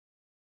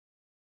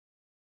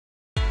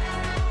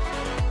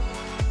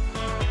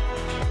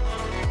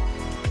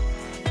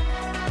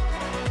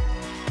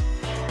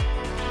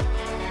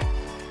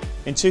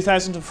In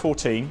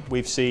 2014,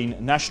 we've seen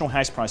national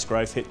house price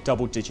growth hit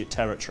double-digit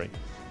territory.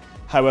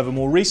 However,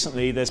 more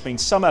recently, there's been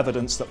some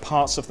evidence that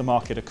parts of the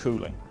market are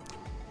cooling.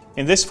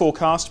 In this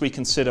forecast, we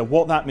consider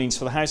what that means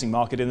for the housing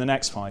market in the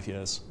next 5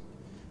 years.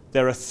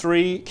 There are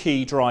three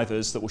key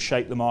drivers that will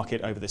shape the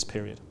market over this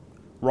period: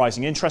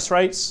 rising interest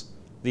rates,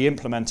 the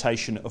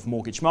implementation of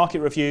mortgage market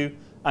review,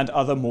 and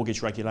other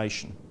mortgage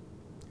regulation.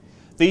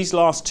 These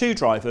last two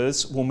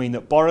drivers will mean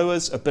that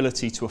borrowers'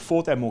 ability to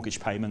afford their mortgage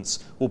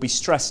payments will be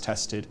stress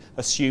tested,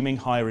 assuming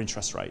higher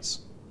interest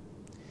rates.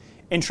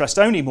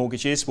 Interest-only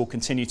mortgages will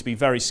continue to be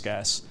very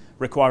scarce,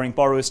 requiring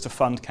borrowers to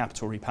fund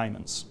capital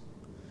repayments.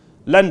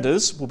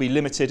 Lenders will be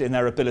limited in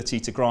their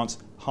ability to grant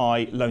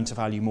high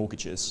loan-to-value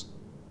mortgages.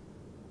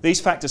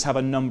 These factors have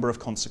a number of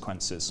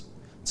consequences.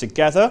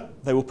 Together,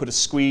 they will put a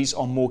squeeze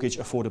on mortgage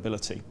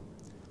affordability.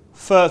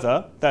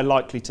 Further, they're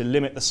likely to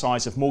limit the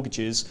size of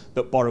mortgages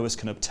that borrowers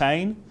can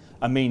obtain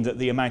and mean that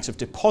the amount of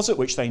deposit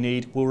which they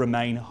need will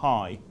remain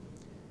high.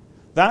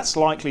 That's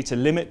likely to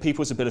limit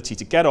people's ability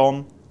to get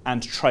on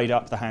and trade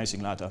up the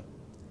housing ladder.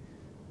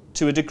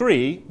 To a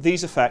degree,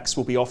 these effects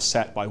will be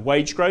offset by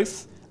wage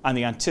growth and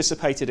the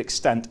anticipated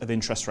extent of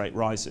interest rate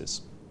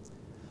rises.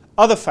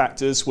 Other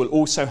factors will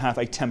also have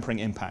a tempering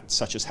impact,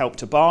 such as help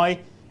to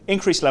buy,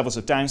 increased levels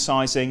of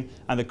downsizing,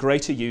 and the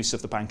greater use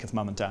of the bank of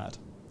mum and dad.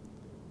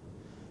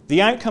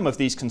 The outcome of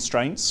these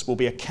constraints will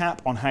be a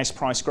cap on house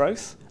price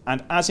growth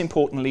and, as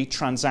importantly,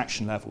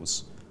 transaction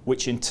levels,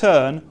 which in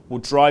turn will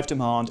drive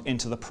demand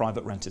into the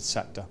private rented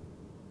sector.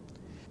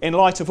 In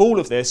light of all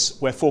of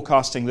this, we're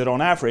forecasting that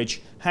on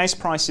average, house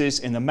prices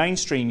in the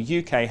mainstream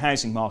UK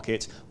housing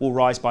market will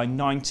rise by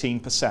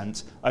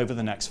 19% over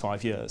the next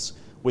 5 years,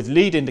 with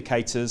lead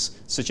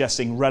indicators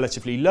suggesting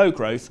relatively low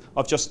growth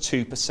of just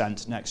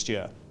 2% next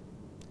year.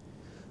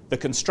 The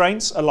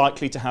constraints are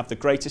likely to have the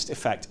greatest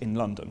effect in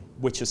London,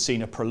 which has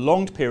seen a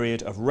prolonged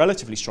period of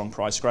relatively strong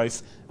price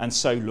growth and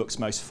so looks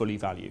most fully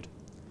valued.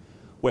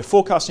 We're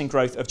forecasting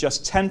growth of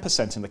just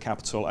 10% in the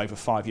capital over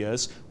 5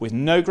 years, with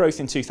no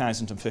growth in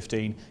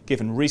 2015,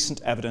 given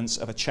recent evidence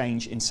of a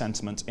change in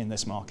sentiment in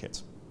this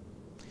market.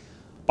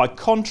 By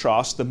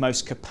contrast, the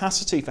most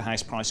capacity for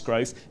house price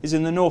growth is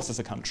in the north of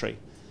the country.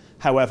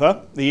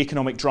 However, the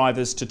economic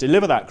drivers to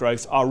deliver that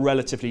growth are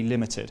relatively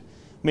limited,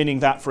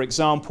 meaning that, for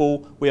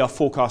example, we are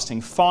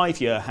forecasting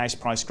 5-year house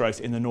price growth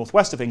in the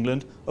northwest of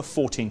England of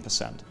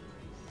 14%.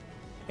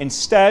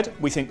 Instead,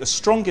 we think the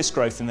strongest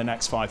growth in the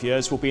next 5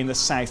 years will be in the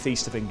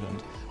southeast of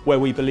England, where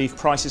we believe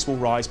prices will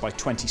rise by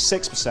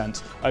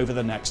 26% over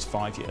the next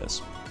 5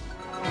 years.